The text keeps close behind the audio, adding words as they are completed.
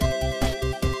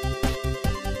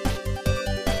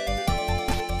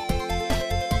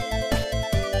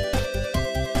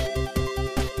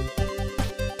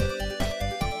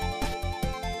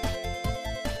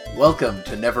Welcome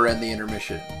to Never End the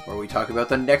Intermission, where we talk about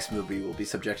the next movie we'll be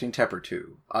subjecting Tepper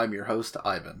to. I'm your host,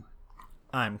 Ivan.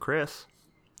 I'm Chris.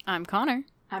 I'm Connor.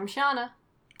 I'm Shauna.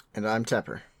 And I'm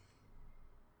Tepper.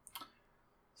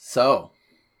 So,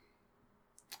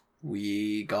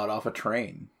 we got off a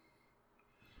train.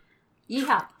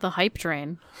 Yeehaw. The hype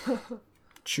train.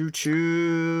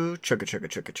 Choo-choo. Chugga, chugga,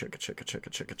 chugga, chugga, chugga, chugga,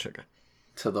 chugga, chugga.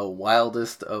 To the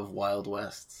wildest of Wild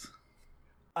Wests.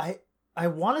 I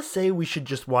want to say we should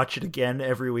just watch it again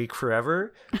every week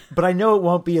forever, but I know it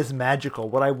won't be as magical.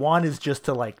 What I want is just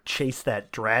to chase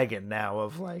that dragon now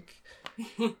of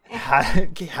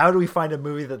how do we find a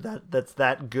movie that's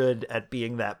that good at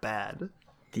being that bad?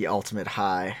 The ultimate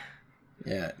high.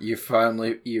 Yeah, you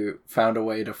found a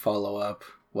way to follow up.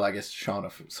 Well, I guess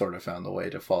Shauna sort of found the way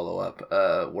to follow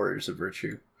up Warriors of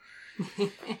Virtue.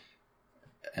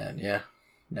 And yeah,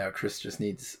 now Chris just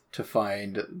needs to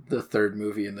find the third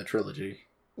movie in the trilogy.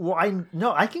 Well,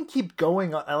 I can keep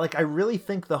going. I really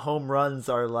think the home runs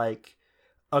are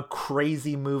a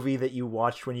crazy movie that you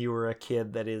watched when you were a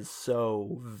kid that is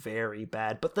so very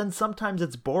bad. But then sometimes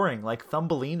it's boring. Like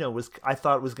Thumbelina I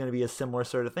thought was going to be a similar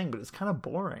sort of thing, but it's kind of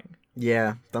boring.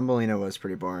 Yeah, Thumbelina was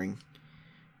pretty boring.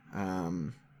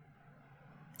 Now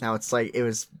it's it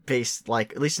was based,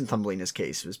 at least in Thumbelina's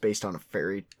case, it was based on a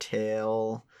fairy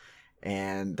tale,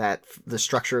 and that the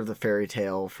structure of the fairy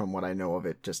tale, from what I know of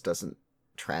it, just doesn't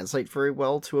translate very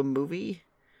well to a movie.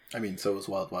 I mean, so was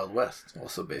Wild Wild West,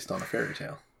 also based on a fairy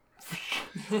tale.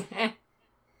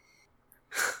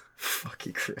 Fuck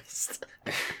you, Chris.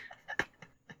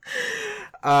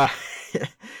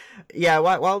 Yeah,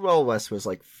 Wild Wild West was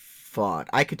fun.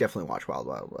 I could definitely watch Wild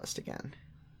Wild West again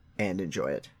and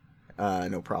enjoy it.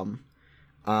 No problem.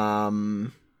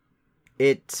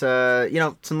 It similar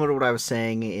to what I was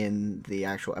saying in the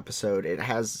actual episode, it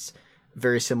has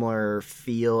very similar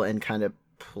feel and kind of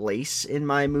place in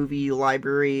my movie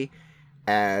library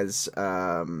as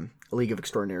League of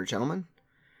Extraordinary Gentlemen.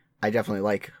 I definitely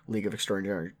like League of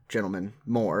Extraordinary Gentlemen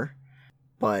more,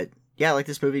 but yeah,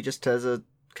 this movie just has a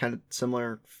kind of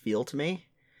similar feel to me,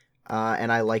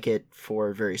 and I like it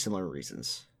for very similar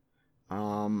reasons.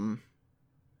 Wild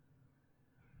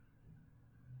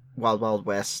Wild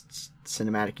West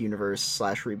cinematic universe /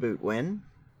 reboot win.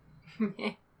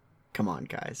 Come on,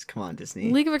 guys. Come on, Disney.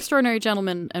 League of Extraordinary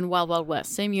Gentlemen and Wild Wild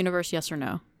West. Same universe, yes or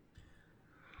no?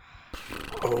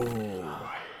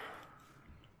 Oh.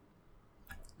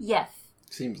 Yes.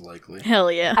 Seems likely.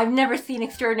 Hell yeah. I've never seen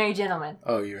Extraordinary Gentlemen.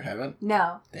 Oh, you haven't?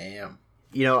 No. Damn.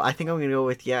 I think I'm going to go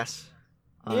with yes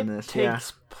on this.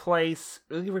 Takes place...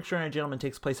 League of Extraordinary Gentlemen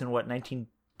takes place in,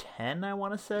 1910, I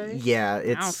want to say? Yeah,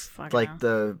 it's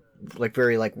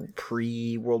very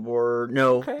pre-World War...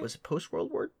 No, okay. Was it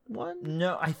post-World War I?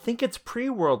 No, I think it's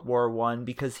pre-World War I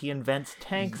because he invents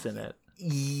tanks in it.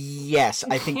 Yes,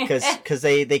 I think because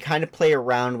they kind of play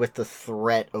around with the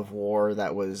threat of war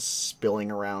that was spilling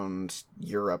around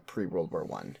Europe pre-World War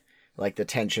I. The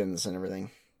tensions and everything.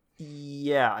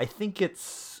 Yeah, I think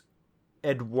it's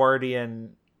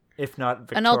Edwardian, if not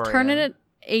Victorian. An alternate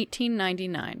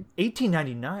 1899.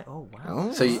 1899? Oh, wow.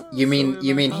 Oh, so you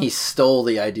mean he stole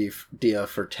the idea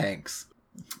for tanks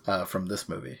from this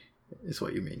movie, is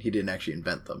what you mean. He didn't actually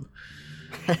invent them.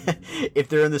 If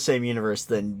they're in the same universe,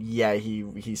 then yeah,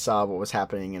 he saw what was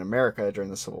happening in America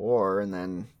during the Civil War, and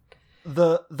then...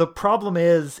 The problem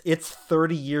is, it's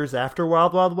 30 years after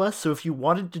Wild Wild West, so if you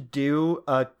wanted to do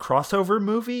a crossover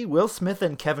movie, Will Smith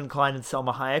and Kevin Kline and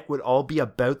Selma Hayek would all be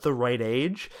about the right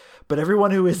age, but everyone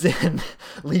who is in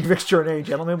League of Extraordinary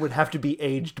Gentlemen would have to be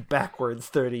aged backwards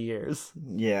 30 years.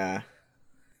 Yeah.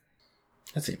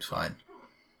 That seems fine.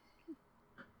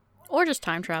 Or just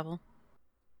time travel.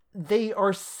 They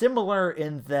are similar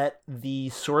in that the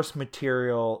source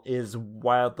material is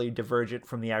wildly divergent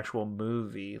from the actual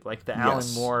movie. The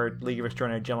Alan Moore League of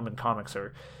Extraordinary Gentlemen comics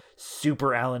are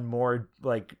super Alan Moore,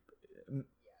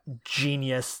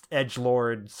 genius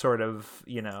edgelord sort of,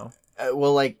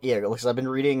 because I've been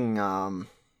reading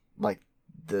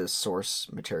the source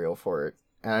material for it,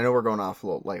 and I know we're going off a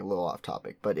little off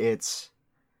topic, but it's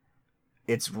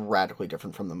radically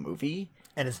different from the movie,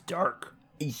 and it's dark.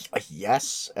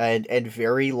 Yes, and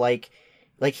very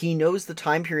he knows the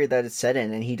time period that it's set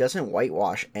in, and he doesn't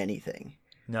whitewash anything.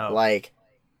 No,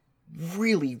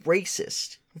 really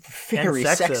racist, very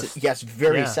sexist. Yes,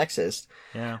 very sexist.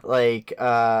 Yeah,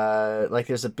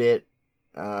 there's a bit.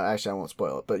 Actually, I won't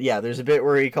spoil it, but yeah, there's a bit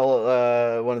where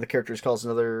one of the characters calls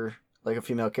another a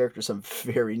female character some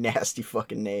very nasty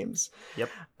fucking names. Yep.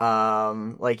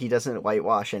 He doesn't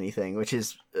whitewash anything, which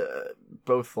is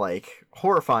both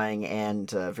horrifying and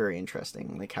very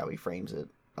interesting, how he frames it.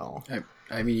 Oh.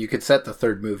 I mean, you could set the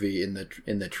third movie in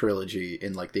the trilogy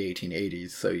in like the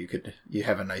 1880s, so you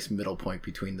have a nice middle point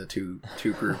between the two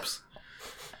groups.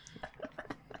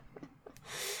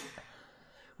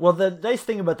 Well, the nice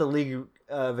thing about the League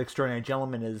of Extraordinary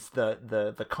Gentlemen is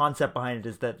the concept behind it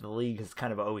is that the League has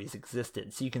kind of always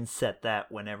existed, so you can set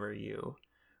that whenever you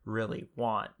really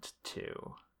want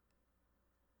to.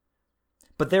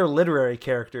 But they're literary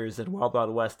characters, and Wild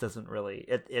Wild West doesn't really...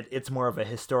 It's more of a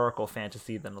historical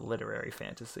fantasy than a literary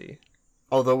fantasy.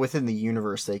 Although within the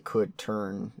universe, they could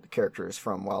turn the characters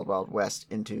from Wild Wild West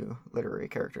into literary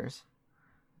characters.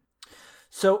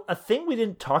 So a thing we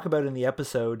didn't talk about in the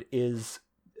episode is...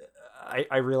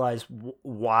 I realized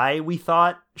why we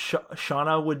thought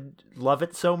Shauna would love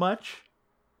it so much.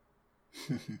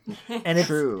 And it's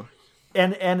true.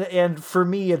 And for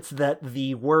me, it's that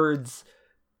the words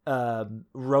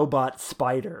robot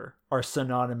spider are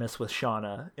synonymous with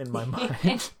Shauna in my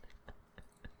mind.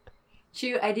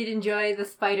 True, I did enjoy the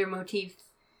spider motifs.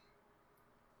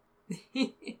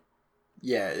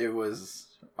 Yeah, it was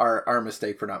our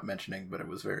mistake for not mentioning, but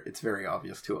it's very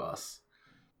obvious to us.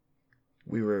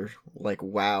 We were like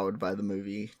wowed by the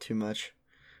movie too much.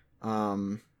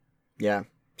 Yeah,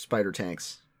 spider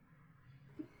tanks.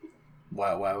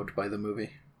 Wowed by the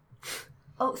movie.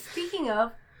 Oh, speaking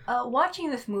of, watching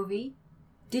this movie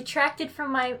detracted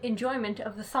from my enjoyment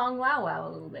of the song Wow Wow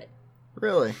a little bit.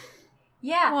 Really?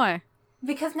 Yeah. Why?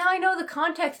 Because now I know the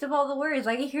context of all the words.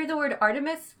 Like, I hear the word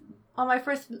Artemis on my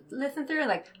first listen through, and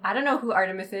like, I don't know who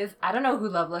Artemis is. I don't know who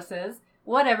Loveless is.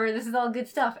 Whatever, this is all good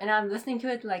stuff. And I'm listening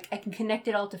to it, like, I can connect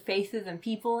it all to faces and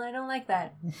people, and I don't like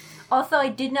that. Also, I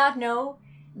did not know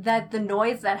that the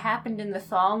noise that happened in the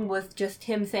song was just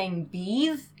him saying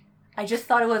bees. I just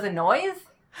thought it was a noise.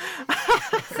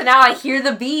 So now I hear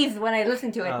the bees when I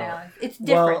listen to it now. It's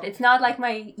different. Well, it's not like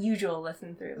my usual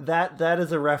listen through. That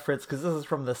is a reference, because this is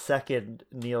from the second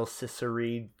Neil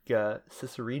Cicierega.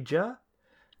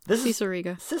 This is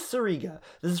Cicierega.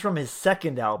 This is from his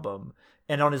second album.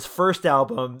 And on his first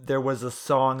album, there was a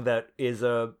song that is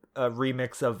a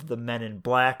remix of the Men in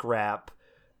Black rap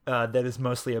that is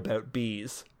mostly about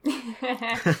bees.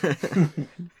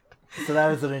 So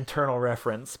that is an internal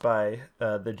reference by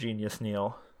the genius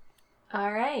Neil.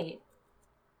 All right.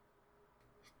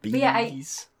 Bees. But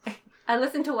yeah, I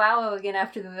listened to Wow Wow again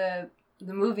after the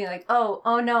movie, like,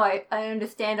 oh no, I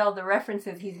understand all the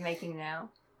references he's making now.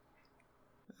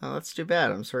 Oh, that's too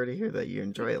bad. I'm sorry to hear that you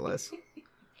enjoy it less.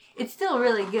 It's still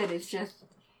really good. It's just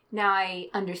now I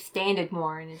understand it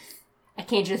more, and I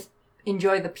can't just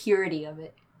enjoy the purity of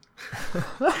it.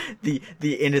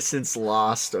 the innocence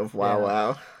lost of Wow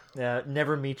Wow. Yeah,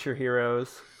 never meet your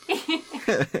heroes.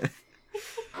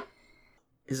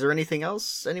 Is there anything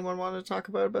else anyone wanted to talk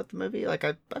about the movie? Like,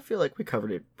 I feel like we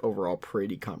covered it overall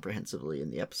pretty comprehensively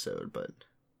in the episode, but...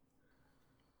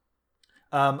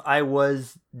 I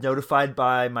was notified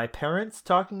by my parents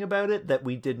talking about it that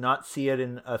we did not see it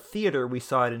in a theater. We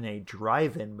saw it in a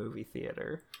drive-in movie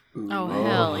theater. Oh,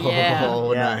 hell yeah.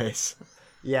 Oh, Yeah. nice.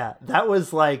 Yeah, that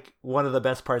was like one of the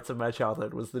best parts of my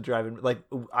childhood was the drive-in. Like,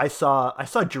 I saw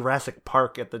Jurassic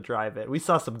Park at the drive-in. We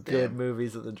saw some good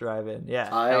movies at the drive-in. Yeah,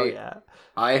 hell yeah.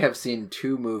 I have seen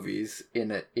 2 movies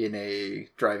in a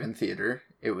drive-in theater.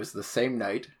 It was the same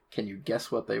night. Can you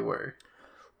guess what they were?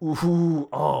 Ooh,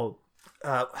 oh.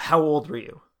 How old were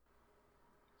you?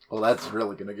 Well, that's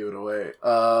really gonna give it away.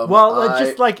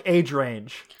 Just like age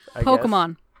range. I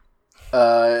Pokemon.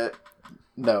 Guess.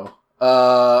 No.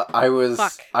 I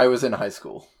was in high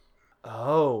school.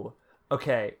 Oh,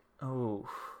 okay. Oh.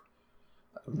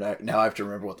 Now I have to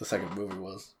remember what the second movie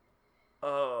was.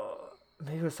 Oh,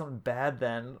 maybe it was something bad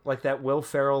then, like that Will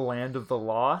Ferrell Land of the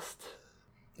Lost.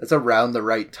 It's around the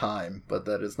right time, but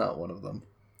that is not one of them.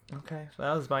 Okay,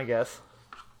 that was my guess.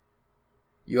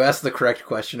 You asked the correct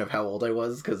question of how old I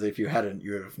was, because if you hadn't,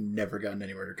 you would have never gotten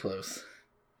anywhere close.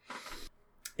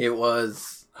 It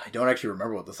was... I don't actually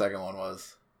remember what the second one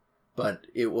was, but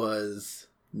it was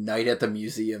Night at the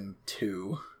Museum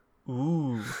 2.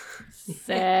 Ooh.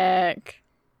 Sick.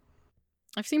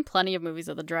 I've seen plenty of movies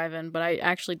at the drive-in, but I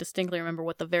actually distinctly remember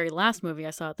what the very last movie I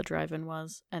saw at the drive-in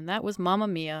was, and that was Mamma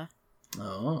Mia.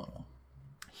 Oh.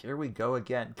 Here we go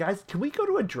again. Guys, can we go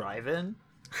to a drive-in?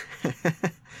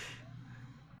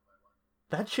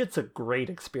 That shit's a great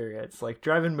experience. Like,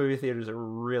 drive-in movie theaters are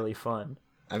really fun.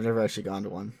 I've never actually gone to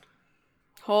one.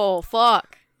 Oh,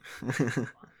 fuck.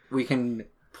 We can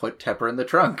put Tepper in the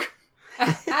trunk.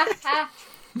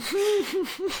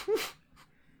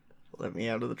 Let me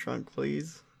out of the trunk,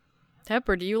 please.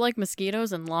 Tepper, do you like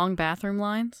mosquitoes and long bathroom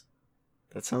lines?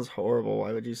 That sounds horrible.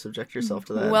 Why would you subject yourself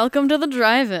to that? Welcome to the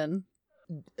drive-in.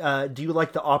 do you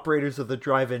like the operators of the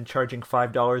drive-in charging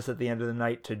 $5 at the end of the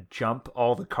night to jump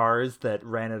all the cars that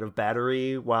ran out of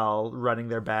battery while running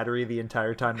their battery the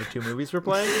entire time the two movies were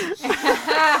playing?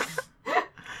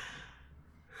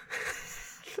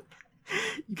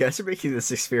 You guys are making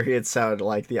this experience sound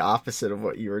like the opposite of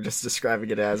what you were just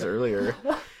describing it as earlier.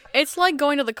 It's like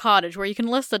going to the cottage where you can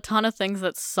list a ton of things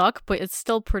that suck, but it's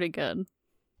still pretty good.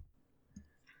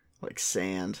 Like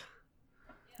sand.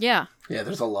 Yeah. Yeah,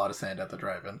 there's a lot of sand at the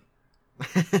drive-in.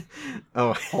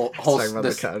 Oh, talking about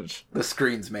the the cottage. The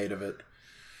screen's made of it.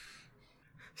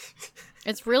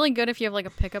 It's really good if you have like a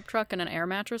pickup truck and an air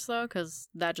mattress though, because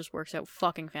that just works out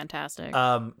fucking fantastic.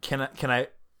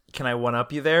 Can I one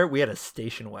up you there? We had a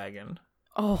station wagon.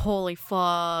 Oh, holy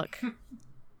fuck.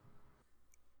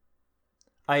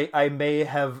 I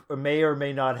may or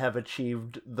may not have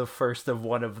achieved the first of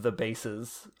one of the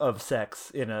bases of sex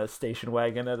in a station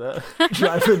wagon at a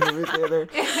drive-in movie theater.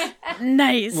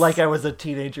 Nice. Like I was a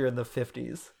teenager in the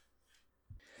 50s.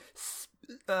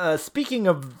 Speaking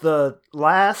of the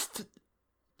last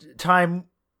time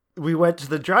we went to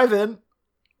the drive-in...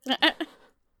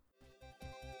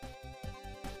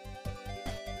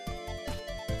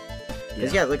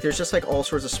 Yeah, like there's just like all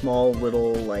sorts of small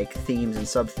little like themes and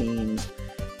sub-themes.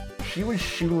 She was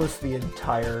shoeless the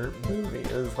entire movie.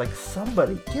 It was like,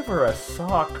 somebody give her a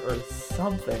sock or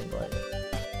something. Like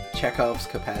Chekhov's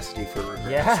capacity for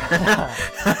regret. Yeah.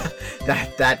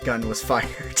 that gun was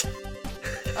fired.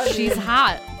 She's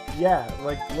hot. Yeah,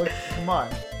 like, look, come on.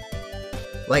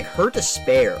 Like her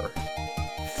despair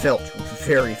felt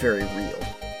very, very real.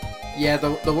 Yeah,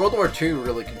 the World War II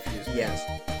really confused me. Yes.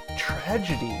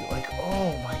 Tragedy. Like,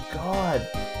 oh my god.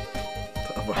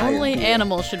 Only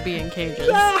animals should be in cages.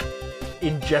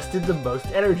 Ingested the most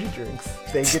energy drinks.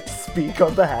 They get to speak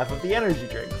on behalf of the energy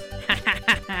drinks.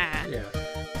 Yeah.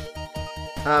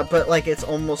 But like it's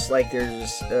almost like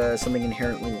there's something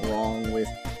inherently wrong with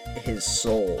his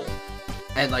soul.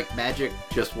 And like magic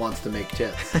just wants to make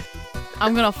tits.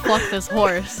 I'm gonna fuck this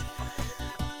horse.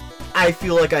 I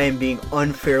feel like I am being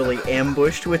unfairly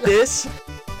ambushed with this.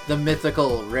 The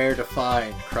mythical, rare to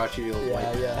find, crotchety old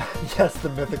white man. Yeah. Yes, the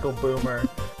mythical boomer.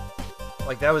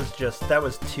 Like, that was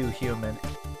too human.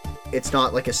 It's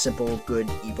not like a simple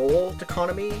good-evil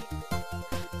dichotomy.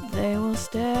 They will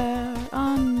stare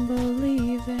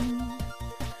unbelieving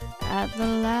at the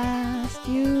last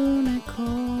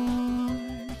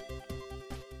unicorn.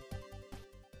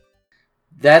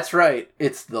 That's right,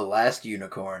 it's The Last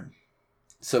Unicorn.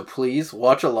 So please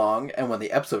watch along, and when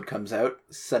the episode comes out,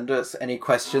 send us any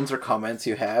questions or comments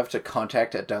you have to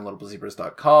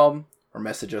contact@downloadablezebras.com, or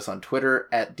message us on Twitter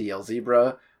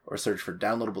 @DLZebra, or search for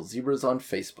Downloadable Zebras on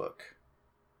Facebook.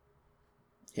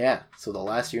 Yeah, so The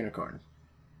Last Unicorn.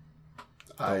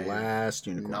 The Last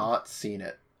Unicorn. Not seen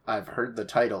it. I've heard the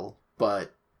title,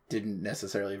 but didn't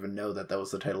necessarily even know that was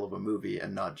the title of a movie,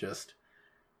 and not just...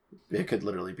 It could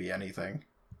literally be anything.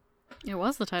 It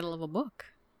was the title of a book.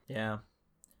 Yeah.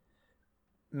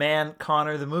 Man,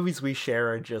 Connor, the movies we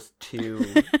share are just too,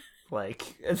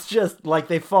 like, it's just, like,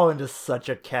 they fall into such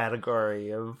a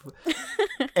category of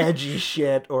edgy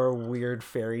shit or weird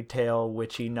fairy tale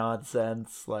witchy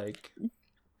nonsense, like...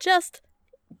 It's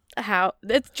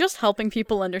just helping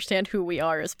people understand who we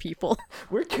are as people.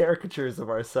 We're caricatures of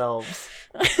ourselves.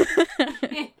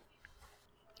 I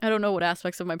don't know what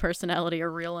aspects of my personality are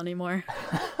real anymore.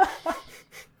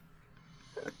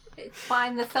 It's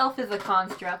fine, the self is a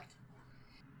construct.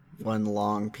 One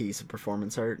long piece of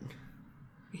performance art.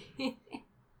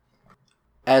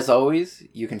 As always,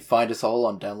 you can find us all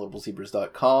on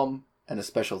downloadablezebras.com, and a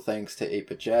special thanks to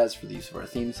 8-Bit Jazz for the use of our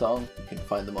theme song. You can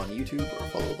find them on YouTube or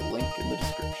follow the link in the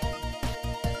description.